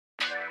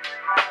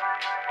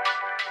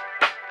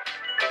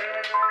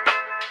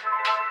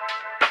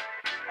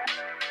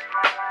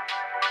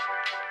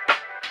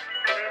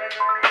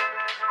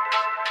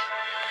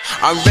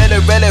I'm really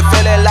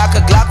feeling like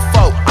a Glock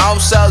 4. I don't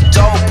sell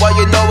dope, boy,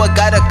 you know I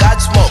got a God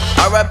smoke.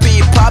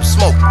 R.I.P. Pop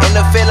Smoke, in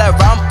the feel like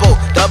Rambo.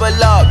 Double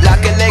up,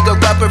 like a nigga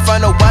rapping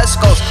from the West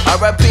Coast.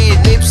 R.I.P.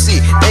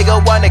 Nipsey, nigga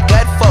wanna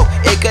get folk.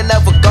 It can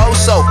never go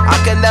so, I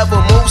can never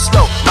move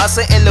slow.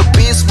 Masa in the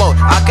beast mode,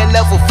 I can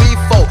never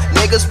FIFO.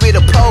 Niggas be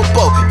the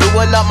popo,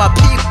 doing up my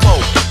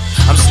people.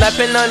 I'm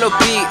snapping on the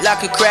beat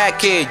like a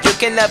crackhead. You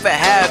can never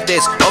have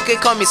this. Okay,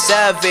 call me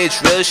savage,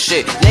 real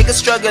shit. Niggas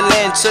struggling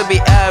to be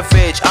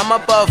average. I'm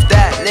above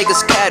that,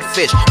 niggas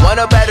catfish.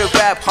 Want a better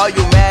rap, how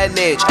you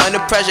manage? Under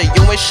pressure,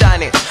 you ain't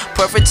shining.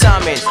 Perfect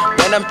timing,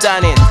 when I'm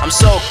dining. I'm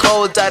so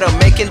cold that I'm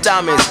making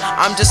diamonds.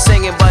 I'm just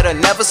singing, but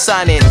I'm never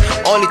signing.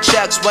 Only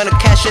checks when I'm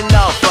cashing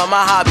out for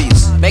my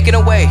hobbies. Making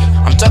a way,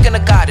 I'm talking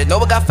to God, and know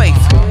I got faith.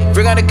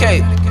 Bring on the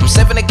cape, I'm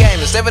saving the game,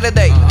 I'm saving the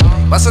day.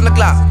 Bustin' the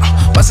Glock,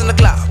 bustin' the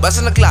Glock,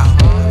 bustin' the Glock.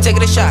 Taking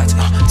the shots,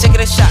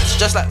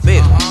 just like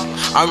Bill.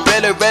 I'm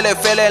really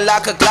feeling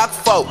like a Glock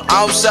 4.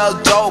 I don't sell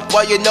dope,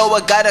 boy, you know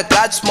I got a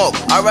God smoke.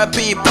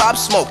 R.I.P. Pop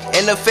Smoke,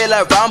 in the feel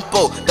like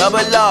Rambo.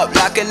 Double up,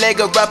 like a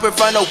nigga rapping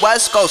from the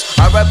West Coast.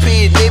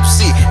 R.I.P.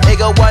 Nipsey,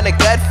 nigga wanna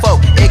get folk.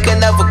 It can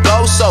never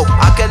go so,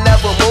 I can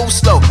never move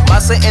slow.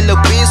 Masa in the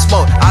beast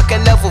mode, I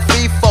can never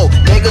FIFO.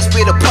 Niggas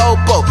be the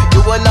popo,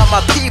 you are not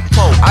my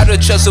people. I don't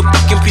trust the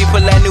fucking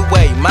people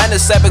anyway.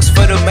 Minus epics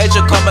for the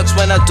major comebacks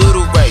when I do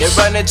the race. They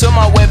run into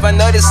my wave, I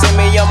know they see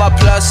me on my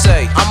plus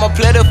A. I'ma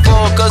play the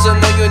fool, cause I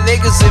know you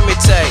niggas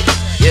imitate.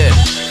 Yeah,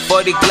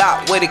 40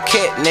 Glock with a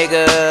kit,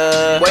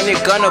 nigga. When you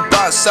gonna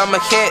box, I'm a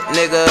hit,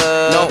 nigga.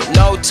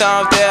 No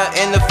time there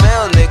in the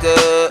field,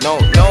 nigga. No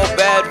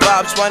bad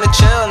vibes, wanna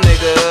chill,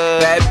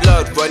 nigga. Bad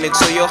blood running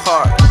to your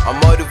heart. I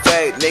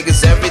motivate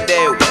niggas every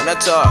day when I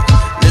talk.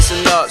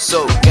 Listen up,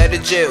 so get a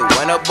jail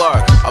when I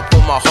bark. I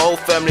put my whole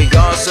family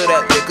on so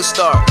that they can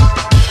start.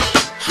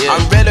 Yeah.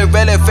 I'm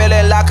really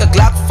feeling like a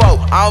Glock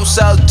 4. I don't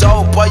sell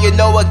dope, boy, you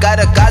know I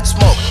got a God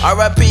smoke.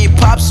 R.I.P.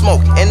 Pop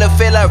Smoke, in the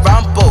feel like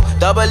Rambo.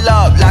 Double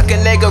up, like a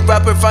nigga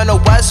rapping from the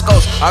West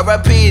Coast.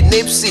 R.I.P.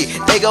 Nipsey,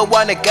 nigga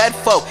wanna get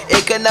folk.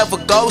 It can never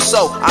go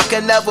so, I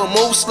can never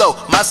move slow.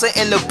 Masa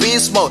in the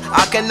beast mode,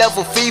 I can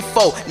never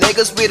FIFO.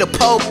 Niggas be the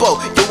popo,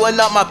 you are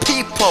not my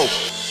people.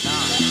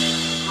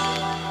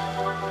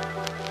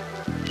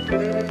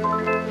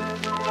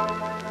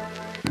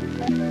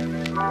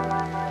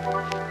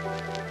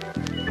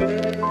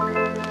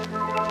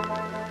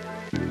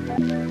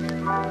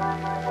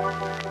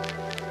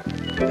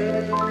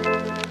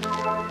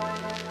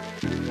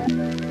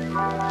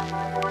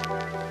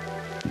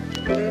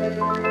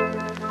 Thank you.